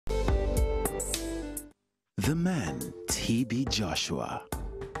The man, T.B. Joshua.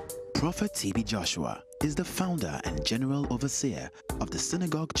 Prophet T.B. Joshua is the founder and general overseer of the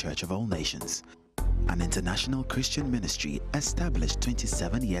Synagogue Church of All Nations, an international Christian ministry established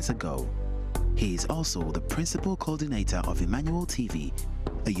 27 years ago. He is also the principal coordinator of Emmanuel TV,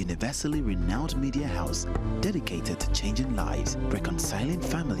 a universally renowned media house dedicated to changing lives, reconciling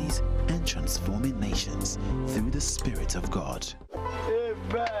families, and transforming nations through the Spirit of God.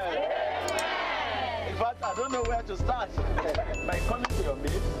 Amen. In fact, I don't know where to start. By coming to your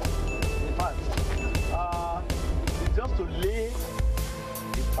midst, in fact, it's just to lay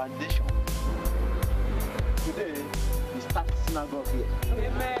the foundation. Today, we start synagogue here.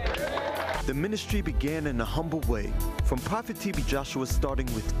 Amen. The ministry began in a humble way, from Prophet T.B. Joshua starting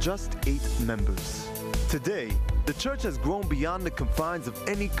with just 8 members. Today, the church has grown beyond the confines of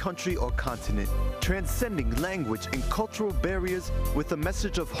any country or continent, transcending language and cultural barriers with a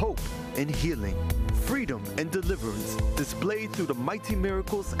message of hope and healing, freedom and deliverance displayed through the mighty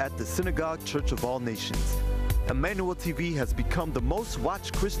miracles at the Synagogue Church of All Nations. Emmanuel TV has become the most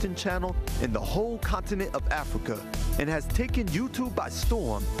watched Christian channel in the whole continent of Africa and has taken YouTube by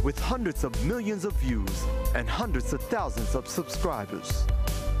storm with hundreds of millions of views and hundreds of thousands of subscribers.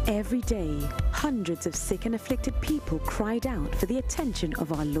 Every day, hundreds of sick and afflicted people cried out for the attention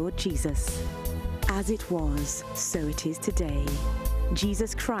of our Lord Jesus. As it was, so it is today.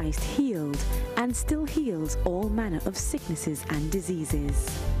 Jesus Christ healed and still heals all manner of sicknesses and diseases.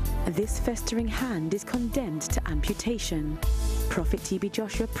 This festering hand is condemned to amputation. Prophet T.B.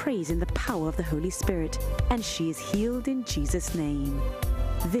 Joshua prays in the power of the Holy Spirit, and she is healed in Jesus' name.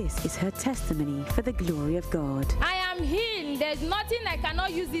 This is her testimony for the glory of God. I am healed. There's nothing I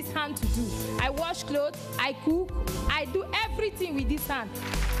cannot use this hand to do. I wash clothes, I cook, I do everything with this hand.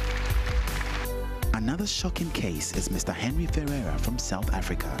 Another shocking case is Mr. Henry Ferreira from South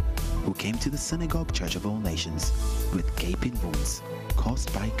Africa, who came to the Synagogue Church of All Nations with gaping wounds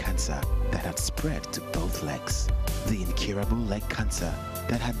caused by cancer that had spread to both legs. The incurable leg cancer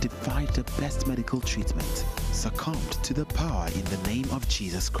that had defied the best medical treatment succumbed to the power in the name of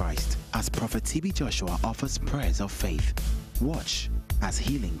Jesus Christ as Prophet T.B. Joshua offers prayers of faith. Watch as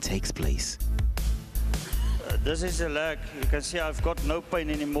healing takes place. This is the leg. You can see I've got no pain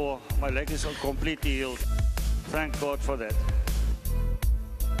anymore. My leg is completely healed. Thank God for that.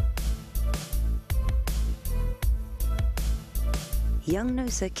 Young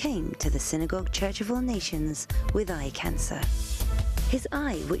Nosa came to the Synagogue Church of All Nations with eye cancer. His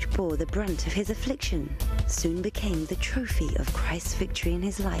eye, which bore the brunt of his affliction, soon became the trophy of Christ's victory in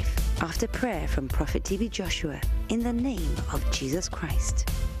his life after prayer from Prophet T.B. Joshua in the name of Jesus Christ.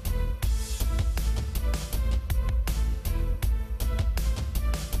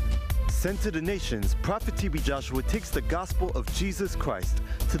 Sent to the nations, Prophet T.B. Joshua takes the gospel of Jesus Christ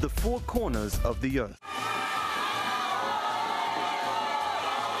to the 4 corners of the earth.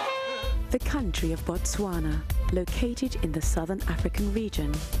 The country of Botswana, located in the southern African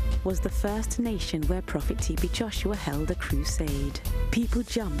region, was the first nation where Prophet T.B. Joshua held a crusade. People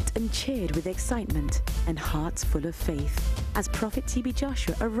jumped and cheered with excitement and hearts full of faith as Prophet T.B.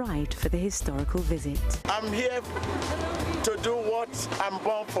 Joshua arrived for the historical visit. I'm here to do what I'm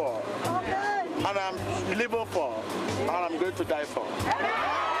born for, and I'm living for, and I'm going to die for.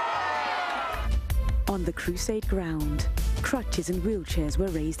 On the crusade ground, crutches and wheelchairs were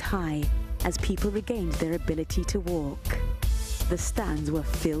raised high as people regained their ability to walk. The stands were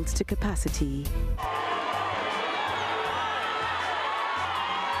filled to capacity.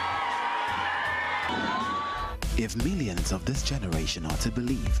 If millions of this generation are to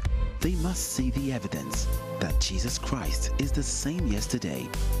believe, they must see the evidence that Jesus Christ is the same yesterday,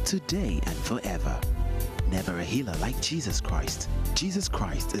 today, and forever. Never a healer like Jesus Christ. Jesus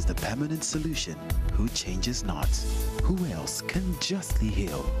Christ is the permanent solution who changes not. Who else can justly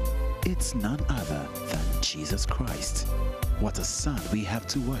heal? It's none other than Jesus Christ. What a Son we have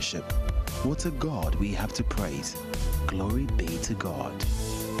to worship. What a God we have to praise. Glory be to God.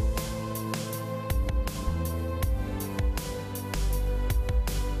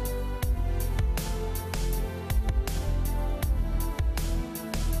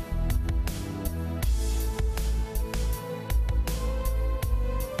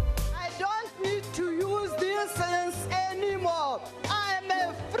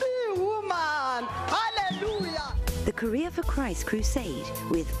 The Career for Christ Crusade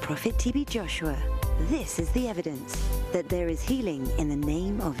with Prophet T.B. Joshua. This is the evidence that there is healing in the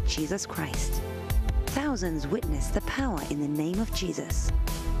name of Jesus Christ. Thousands witness the power in the name of Jesus.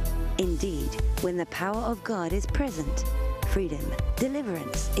 Indeed, when the power of God is present, freedom,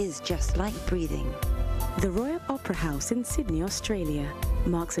 deliverance is just like breathing. The Royal Opera House in Sydney, Australia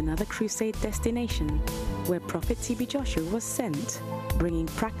marks another crusade destination where Prophet TB Joshua was sent, bringing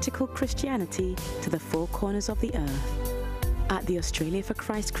practical Christianity to the four corners of the earth. At the Australia for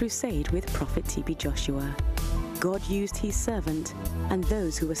Christ crusade with Prophet TB Joshua, God used his servant, and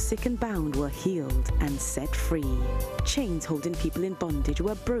those who were sick and bound were healed and set free. Chains holding people in bondage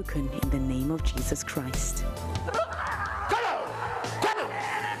were broken in the name of Jesus Christ.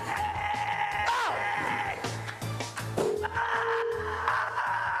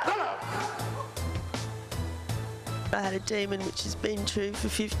 I had a demon which has been true for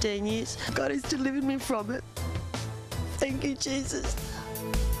 15 years. God has delivered me from it. Thank you, Jesus.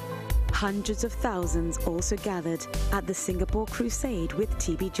 Hundreds of thousands also gathered at the Singapore Crusade with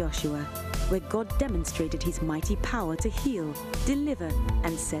TB Joshua, where God demonstrated his mighty power to heal, deliver,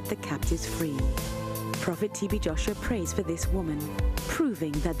 and set the captives free. Prophet TB Joshua prays for this woman,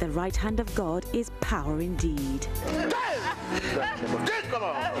 proving that the right hand of God is power indeed. Come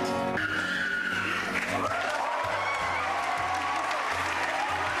on.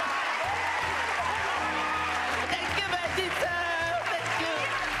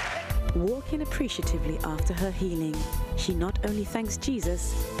 Walking appreciatively after her healing, she not only thanks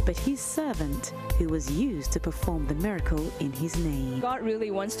Jesus, but his servant who was used to perform the miracle in his name. God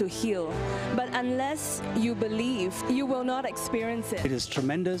really wants to heal, but unless you believe, you will not experience it. It is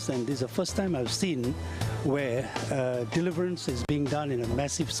tremendous, and this is the first time I've seen where deliverance is being done in a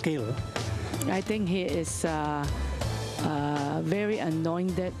massive scale. I think he is very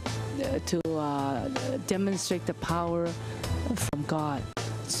anointed to demonstrate the power from God,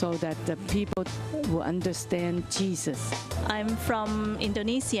 so that the people will understand Jesus. I'm from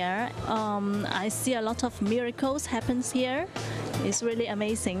Indonesia. I see a lot of miracles happens here. It's really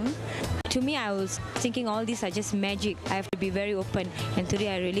amazing. To me, I was thinking all these are just magic. I have to be very open. And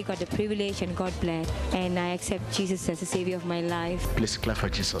today I really got the privilege and God bless. And I accept Jesus as the Savior of my life. Please clap for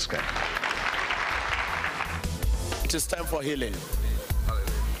Jesus Christ. It is time for healing.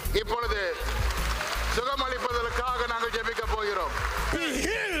 Be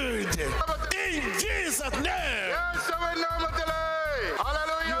healed in Jesus' name.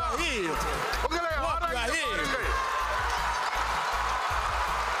 Hallelujah. You are healed. What? You are healed.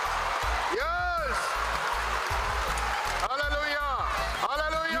 Yes. Hallelujah.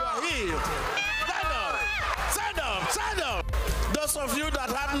 Hallelujah. You are healed. Stand up. Stand up. Stand up. Those of you that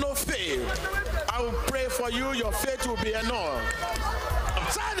have no faith, I will pray for you. Your faith will be enough.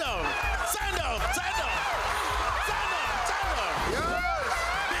 Stand up. Stand up. Stand up. Stand up. Stand up. Yes.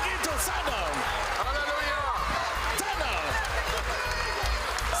 Begin to stand up. Hallelujah. Stand up.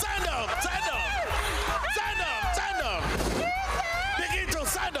 Stand up. Stand up. Stand up. Stand up. Begin to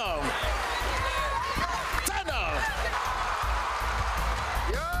stand up. Stand up.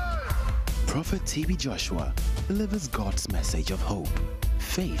 Yes. Prophet TB Joshua delivers God's message of hope,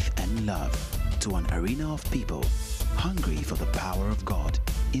 faith, and love to an arena of people hungry for the power of God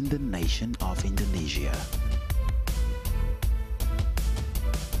in the nation of Indonesia.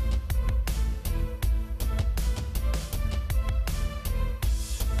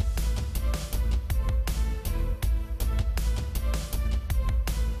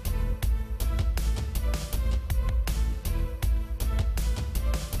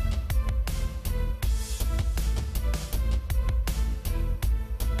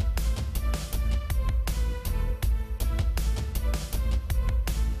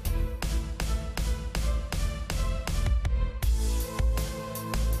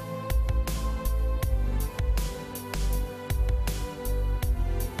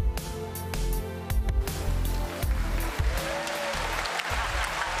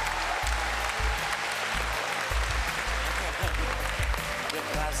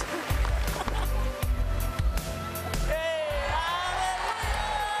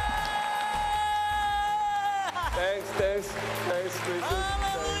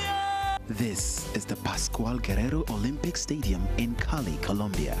 This is the Pascual Guerrero Olympic Stadium in Cali,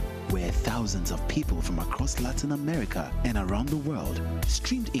 Colombia, where thousands of people from across Latin America and around the world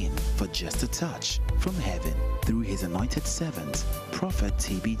streamed in for just a touch from heaven through his anointed servant, Prophet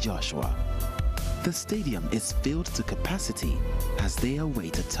TB Joshua. The stadium is filled to capacity as they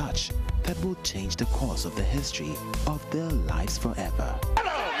await a touch that will change the course of the history of their lives forever.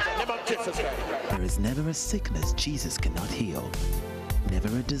 There is never a sickness Jesus cannot heal, never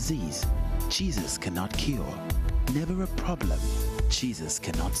a disease Jesus cannot cure, never a problem Jesus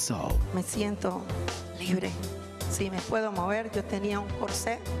cannot solve. Me siento libre. Si me puedo mover, yo tenía un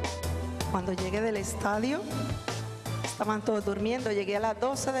corsé. Cuando llegué del estadio, estaban todos durmiendo. Llegué a las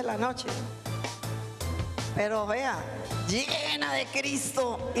 12 de la noche. Pero vea, llena de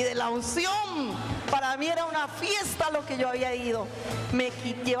Cristo y de la unción Para mí era una fiesta lo que yo había ido.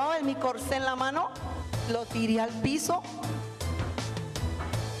 Llevaba mi corsé en la mano, lo tiré al piso.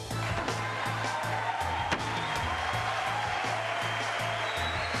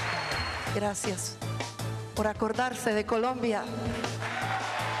 Gracias por acordarse de Colombia.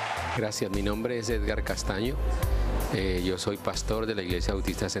 Gracias, mi nombre es Edgar Castaño. Yo soy pastor de la Iglesia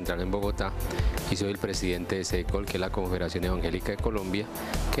Bautista Central en Bogotá y soy el presidente de SCOAN, que es la Confederación Evangélica de Colombia,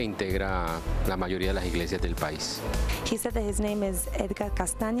 que integra la mayoría de las iglesias del país. He said that his name is Edgar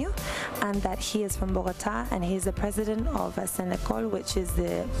Castaño and that he is from Bogotá and he is the president of SCOAN, which is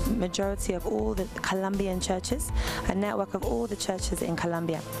the majority of all the Colombian churches, a network of all the churches in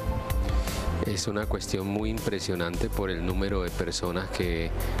Colombia. Es una cuestión muy impresionante por el número de personas que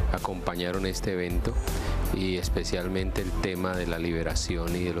acompañaron este evento y especialmente el tema de la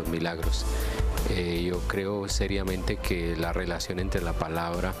liberación y de los milagros. Yo creo seriamente que la relación entre la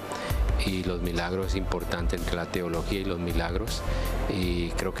palabra y los milagros es importante, entre la teología y los milagros, y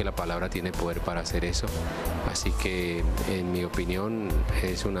creo que la palabra tiene poder para hacer eso. Así que, en mi opinión,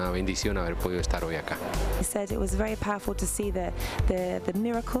 es una bendición haber podido estar hoy acá. He said it was very powerful to see the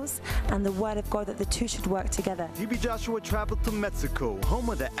miracles and the word of God, that the two should work together. TB Joshua traveled to Mexico, home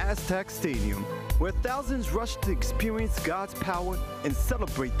of the Aztec Stadium, where thousands rushed to experience God's power and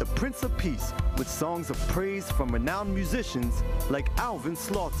celebrate the Prince of Peace with songs of praise from renowned musicians like Alvin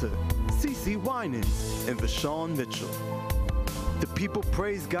Slaughter, CeCe Winans, and Vashon Mitchell. The people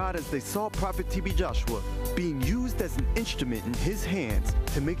praised God as they saw Prophet TB Joshua being used as an instrument in his hands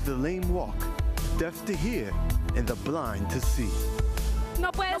to make the lame walk, deaf to hear, and the blind to see.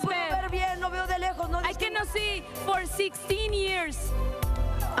 No puedes ver bien, no veo de lejos. No I cannot see for 16 years.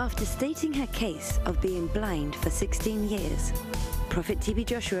 After stating her case of being blind for 16 years, Prophet TB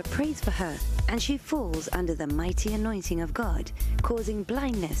Joshua prays for her, and she falls under the mighty anointing of God, causing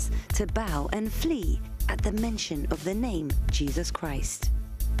blindness to bow and flee at the mention of the name Jesus Christ.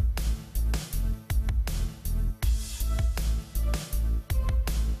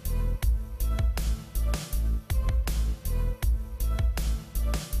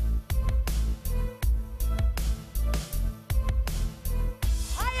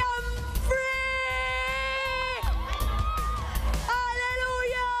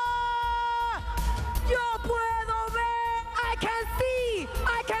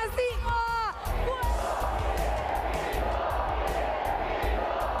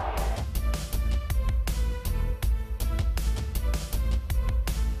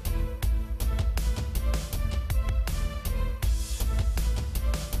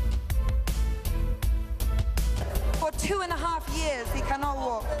 For 2.5 years, he cannot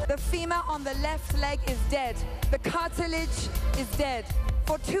walk. The femur on the left leg is dead. The cartilage is dead.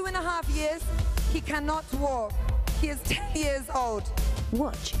 For 2.5 years, he cannot walk. He is 10 years old.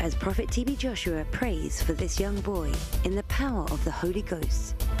 Watch as Prophet TB Joshua prays for this young boy in the power of the Holy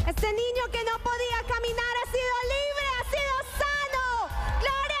Ghost. Este niño que no podía caminar ha sido libre, ha sido sano.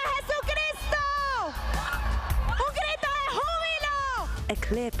 ¡Gloria a Jesucristo! ¡Un grito de júbilo! A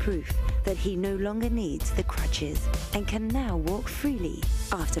clear proof that he no longer needs the crutches and can now walk freely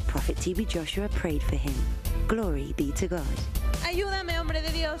after Prophet TB Joshua prayed for him. Glory be to God. Ayúdame, hombre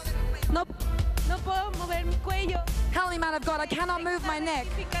de Dios. No puedo mover mi cuello. Help me, man of God, I cannot move my neck.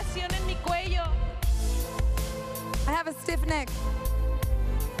 En mi cuello. I have a stiff neck.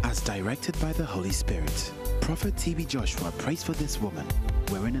 As directed by the Holy Spirit, Prophet TB Joshua prays for this woman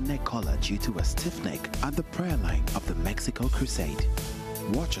wearing a neck collar due to a stiff neck at the prayer line of the Mexico Crusade.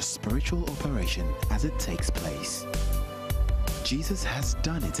 Watch a spiritual operation as it takes place. Jesus has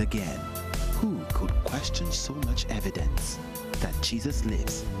done it again. Who could question so much evidence that Jesus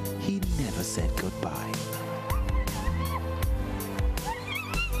lives? He never said goodbye.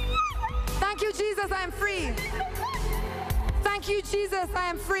 Thank you, Jesus, I am free. Thank you, Jesus, I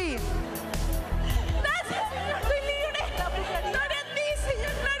am free. Gracias, Señor, estoy libre. Gloria a ti,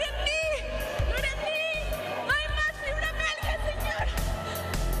 Señor, gloria a ti. Gloria a ti. No hay más, líbrame alguien, Señor.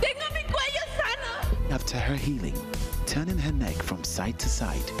 Tengo mi cuello sano. After her healing, turning her neck from side to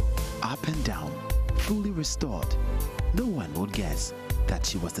side, up and down, fully restored, no one would guess that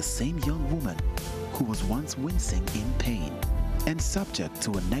she was the same young woman who was once wincing in pain and subject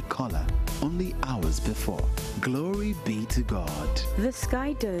to a neck collar only hours before. Glory be to God. The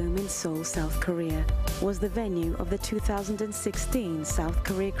Sky Dome in Seoul, South Korea was the venue of the 2016 South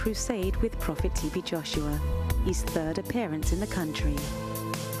Korea Crusade with Prophet TB Joshua, his third appearance in the country.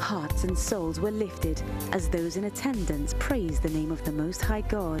 Hearts and souls were lifted as those in attendance praised the name of the Most High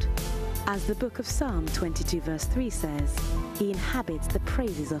God. As the book of Psalm 22 verse 3 says, he inhabits the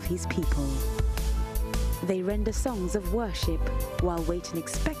praises of his people. They render songs of worship while waiting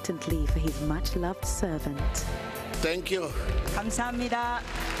expectantly for his much-loved servant. Thank you. 감사합니다.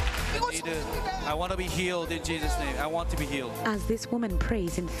 I want to be healed in Jesus' name. I want to be healed. As this woman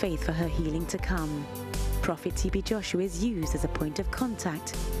prays in faith for her healing to come, Prophet TB Joshua is used as a point of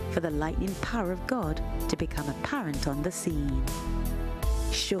contact for the lightning power of God to become apparent on the scene.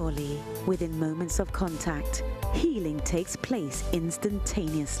 Surely, within moments of contact, healing takes place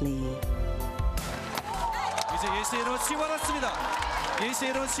instantaneously. 이제 예수의 이름으로 치유받았습니다.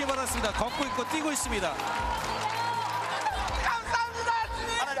 예수의 이름으로 치유받았습니다. 걷고 있고 뛰고 있습니다.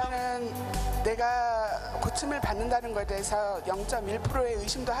 하나님은 내가 고침을 받는다는 것에 대해서 0.1%의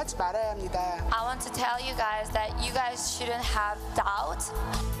의심도 하지 말아야 합니다. I want to tell you guys that you guys shouldn't have doubt.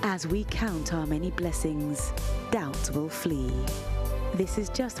 As we count our many blessings, doubt will flee. This is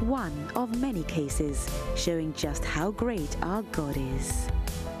just one of many cases showing just how great our God is.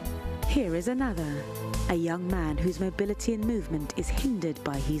 Here is another, a young man whose mobility and movement is hindered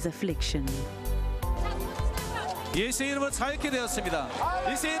by his affliction. 예수의 이름으로 자유케 되었습니다.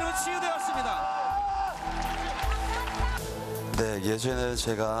 예수의 이름으로 치유되었습니다. 네, 예전에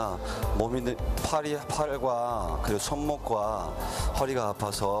제가 몸이 팔과 그리고 손목과 허리가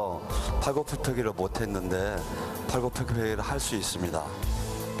아파서 팔굽혀펴기를 못했는데 팔굽혀펴기를 할 수 있습니다.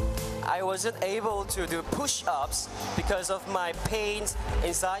 I wasn't able to do push-ups because of my pains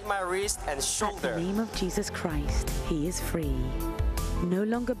inside my wrist and shoulder. At the name of Jesus Christ, he is free. No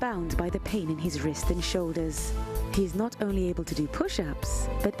longer bound by the pain in his wrist and shoulders, he is not only able to do push-ups,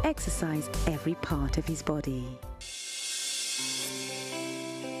 but exercise every part of his body.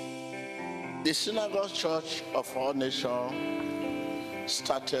 The Synagogue Church of All Nations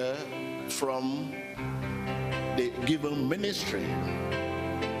started from the given ministry.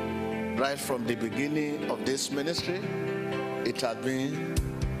 Right from the beginning of this ministry, it has been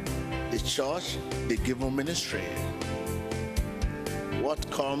the church, the given ministry.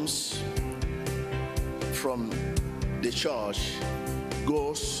 What comes from the church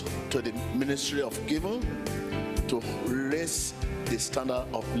goes to the ministry of giving to raise the standard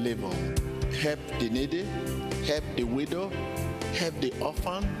of living. Help the needy, help the widow, help the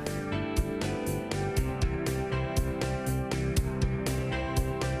orphan.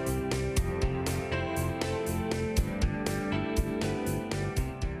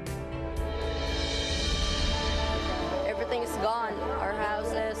 Everything is gone. Our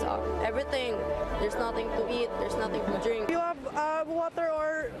houses, everything. There's nothing to eat. There's nothing to drink. You have water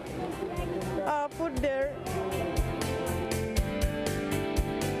or food there?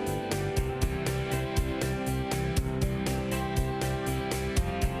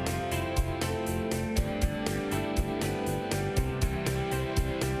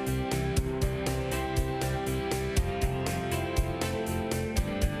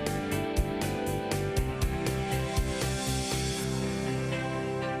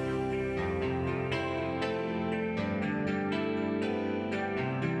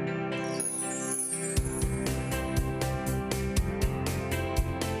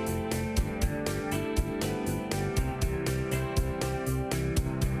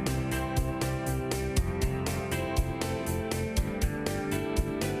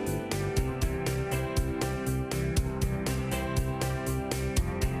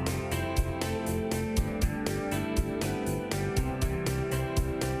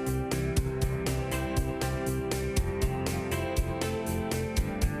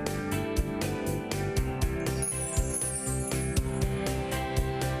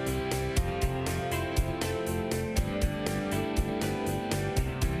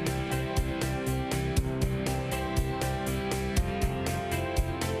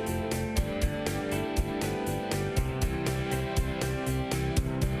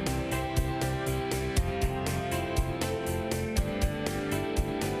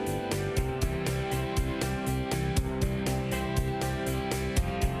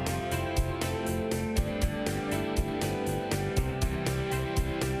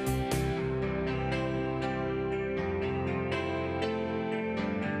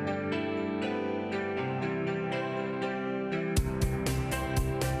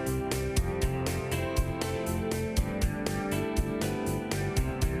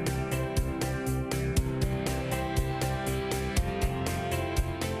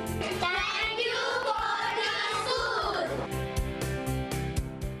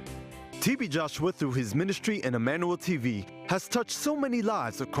 TB Joshua, through his ministry and Emmanuel TV, has touched so many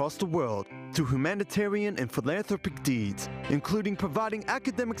lives across the world through humanitarian and philanthropic deeds, including providing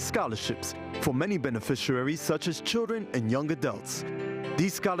academic scholarships for many beneficiaries such as children and young adults.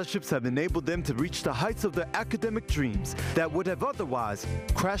 These scholarships have enabled them to reach the heights of their academic dreams that would have otherwise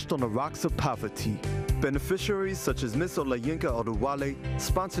crashed on the rocks of poverty. Beneficiaries such as Miss Olayinka Oduwale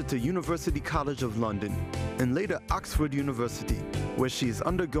sponsored to University College of London and later Oxford University, where she is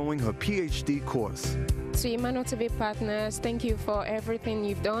undergoing her PhD course. To Emmanuel TV partners, thank you for everything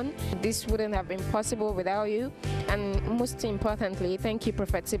you've done. This wouldn't have been possible without you. And most importantly, thank you,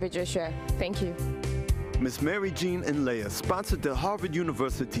 Prophet TB Joshua. Thank you. Miss Mary Jean Inlea sponsored to Harvard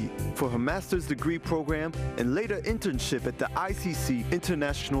University for her master's degree program and later internship at the ICC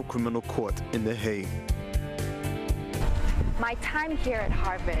International Criminal Court in The Hague. My time here at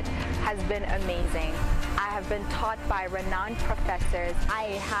Harvard has been amazing. I have been taught by renowned professors.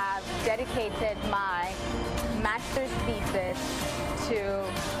 I have dedicated my master's thesis to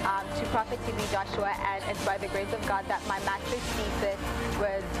Prophet TB Joshua, and it's by the grace of God that my master's thesis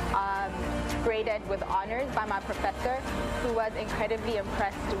was graded with honors by my professor, who was incredibly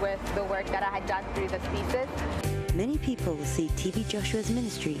impressed with the work that I had done through this thesis. Many people see TB Joshua's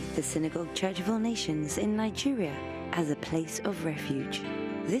ministry, the Synagogue Church of All Nations in Nigeria, as a place of refuge.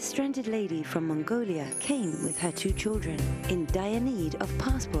 This stranded lady from Mongolia came with her 2 children in dire need of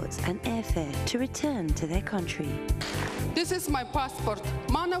passports and airfare to return to their country. This is my passport.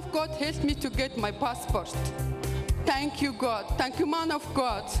 Man of God helped me to get my passport. Thank you, God. Thank you, man of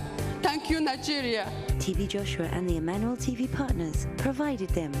God. Thank you, Nigeria. TB Joshua and the Emmanuel TV partners provided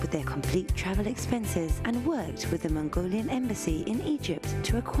them with their complete travel expenses and worked with the Mongolian embassy in Egypt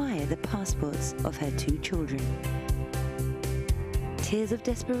to acquire the passports of her 2 children. Tears of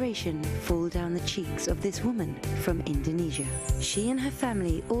desperation fall down the cheeks of this woman from Indonesia. She and her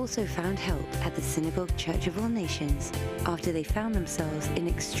family also found help at the Synagogue Church of All Nations after they found themselves in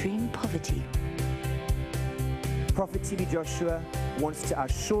extreme poverty. Prophet TB Joshua wants to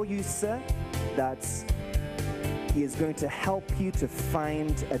assure you, sir, that he is going to help you to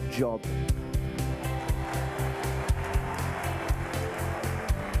find a job.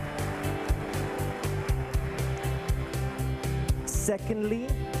 Secondly,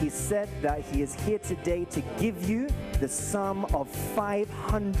 he said that he is here today to give you the sum of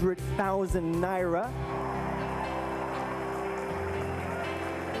 500,000 naira.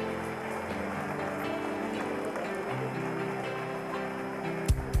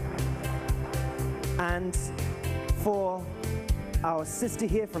 And for our sister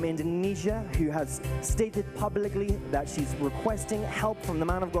here from Indonesia, who has stated publicly that she's requesting help from the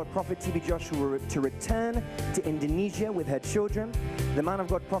man of God, Prophet TB Joshua, to return to Indonesia with her children. The man of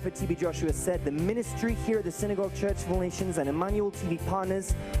God, Prophet TB Joshua, said the ministry here at the Synagogue Church of All Nations and Emmanuel TV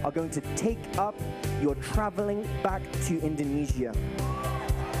partners are going to take up your traveling back to Indonesia.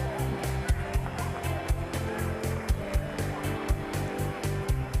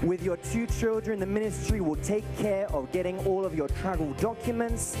 With your 2 children, the ministry will take care of getting all of your travel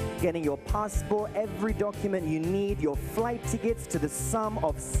documents, getting your passport, every document you need, your flight tickets to the sum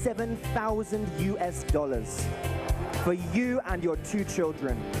of $7,000 US for you and your 2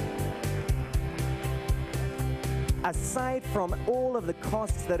 children. Aside from all of the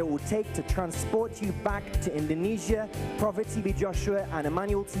costs that it will take to transport you back to Indonesia, Prophet TB Joshua and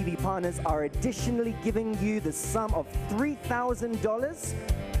Emmanuel TV partners are additionally giving you the sum of $3,000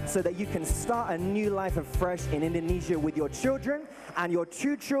 so that you can start a new life afresh in Indonesia with your children, and your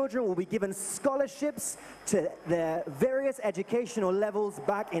 2 children will be given scholarships to their various educational levels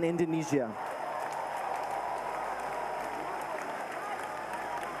back in Indonesia.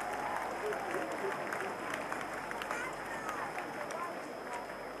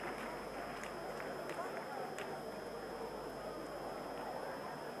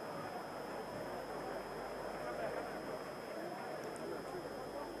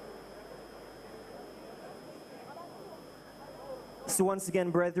 So once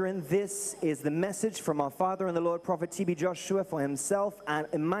again, brethren, this is the message from our Father and the Lord, Prophet TB Joshua, for himself and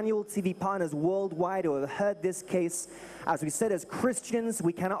Emmanuel TV partners worldwide who have heard this case. As we said, as Christians,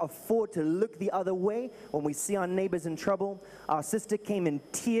 we cannot afford to look the other way when we see our neighbors in trouble. Our sister came in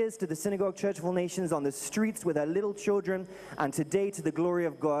tears to the Synagogue Church of All Nations on the streets with her little children, and today, to the glory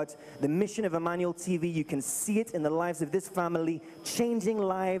of God, the mission of Emmanuel TV, you can see it in the lives of this family, changing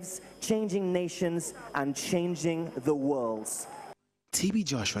lives, changing nations, and changing the world. TB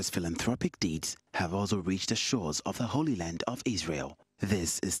Joshua's philanthropic deeds have also reached the shores of the Holy Land of Israel.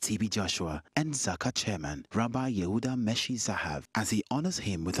 This is TB Joshua and Zaka chairman Rabbi Yehuda Meshi Zahav as he honors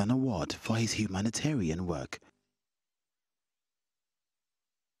him with an award for his humanitarian work.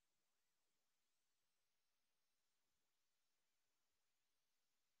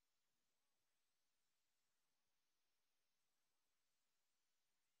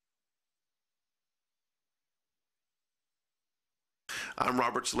 I'm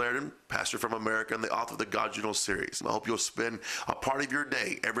Robert Slaridan, pastor from America and the author of the God Journal series. And I hope you'll spend a part of your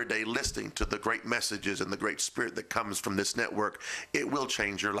day, every day, listening to the great messages and the great spirit that comes from this network. It will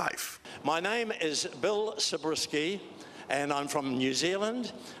change your life. My name is Bill Zabriskie, and I'm from New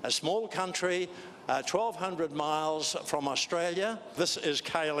Zealand, a small country, 1,200 miles from Australia. This is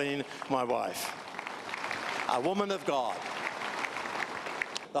Kayleen, my wife, a woman of God.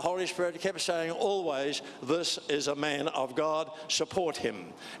 The Holy Spirit kept saying always, this is a man of God, support him.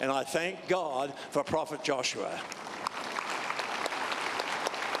 And I thank God for Prophet Joshua.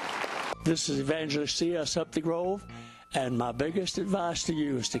 This is Evangelist C.S. Up the Grove, and my biggest advice to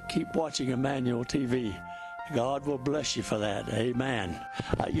you is to keep watching Emmanuel TV. God will bless you for that. Amen.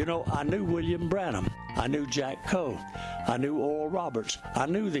 You know, I knew William Branham. I knew Jack Coe. I knew Oral Roberts. I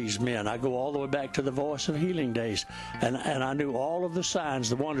knew these men. I go all the way back to the Voice of Healing days. And I knew all of the signs,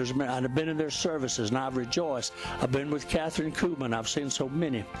 the wonders. I've been in their services, and I've rejoiced. I've been with Catherine Kuhlman. I've seen so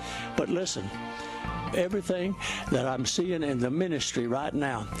many. But listen, everything that I'm seeing in the ministry right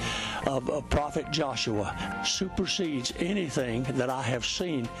now of Prophet Joshua supersedes anything that I have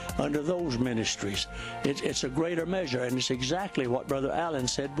seen under those ministries. It's a greater measure, and it's exactly what Brother Allen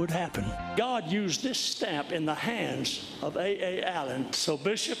said would happen. God used this stamp in the hands of A.A. Allen. So,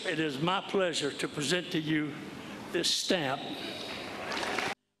 Bishop, it is my pleasure to present to you this stamp.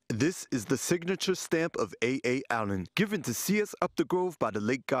 This is the signature stamp of A.A. Allen, given to C.S. Up the Grove by the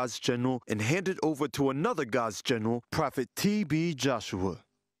late God's General and handed over to another God's General, Prophet T.B. Joshua.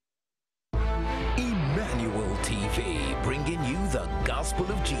 Emmanuel TV, bringing you the gospel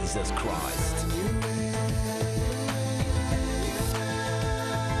of Jesus Christ.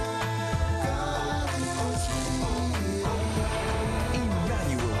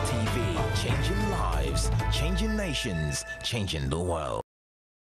 Emmanuel TV, changing lives, changing nations, changing the world.